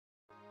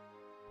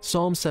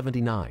Psalm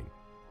 79,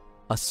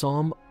 a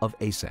psalm of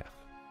Asaph.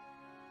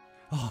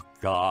 O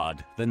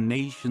God, the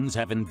nations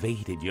have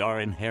invaded your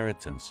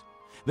inheritance.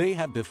 They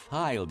have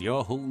defiled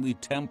your holy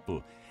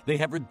temple. They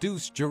have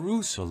reduced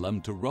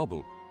Jerusalem to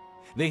rubble.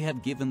 They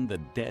have given the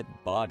dead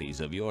bodies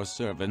of your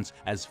servants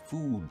as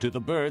food to the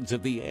birds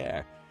of the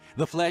air,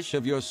 the flesh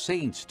of your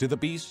saints to the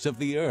beasts of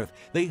the earth.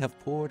 They have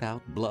poured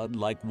out blood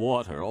like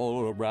water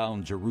all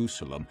around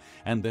Jerusalem,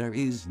 and there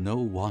is no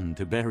one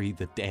to bury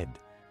the dead.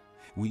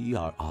 We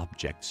are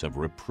objects of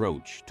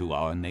reproach to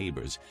our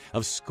neighbors,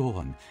 of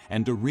scorn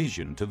and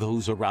derision to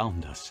those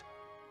around us.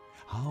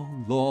 How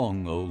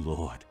long, O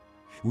Lord,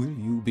 will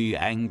you be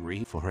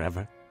angry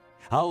forever?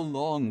 How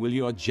long will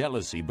your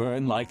jealousy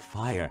burn like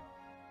fire?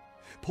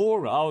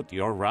 Pour out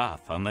your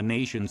wrath on the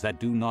nations that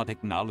do not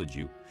acknowledge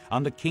you,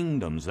 on the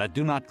kingdoms that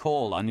do not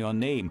call on your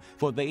name,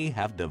 for they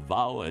have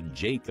devoured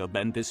Jacob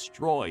and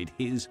destroyed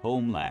his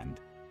homeland.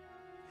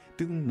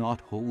 Do not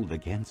hold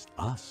against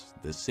us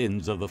the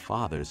sins of the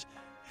fathers.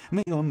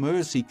 May your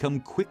mercy come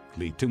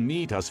quickly to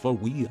meet us, for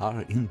we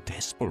are in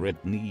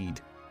desperate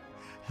need.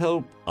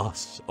 Help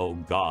us, O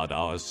God,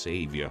 our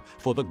Savior,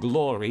 for the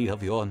glory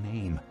of your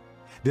name.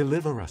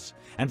 Deliver us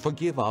and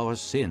forgive our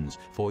sins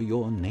for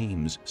your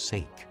name's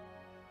sake.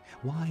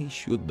 Why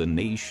should the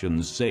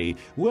nations say,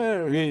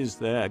 "Where is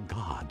their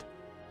God?"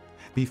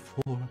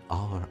 Before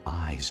our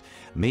eyes,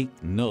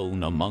 make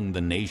known among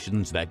the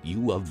nations that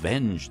you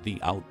avenge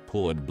the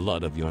outpoured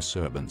blood of your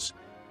servants.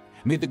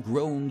 May the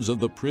groans of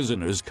the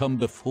prisoners come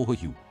before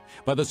you.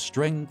 By the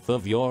strength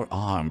of your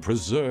arm,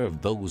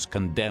 preserve those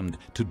condemned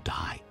to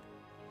die.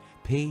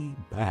 Pay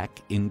back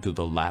into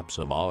the laps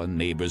of our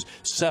neighbors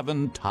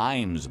 7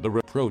 times the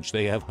reproach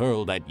they have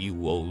hurled at you,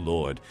 O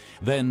Lord.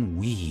 Then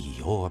we,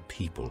 your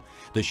people,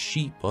 the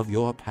sheep of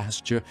your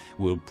pasture,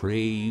 will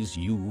praise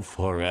you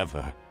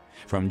forever.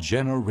 From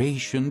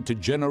generation to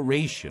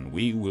generation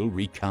we will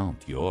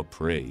recount your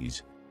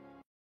praise.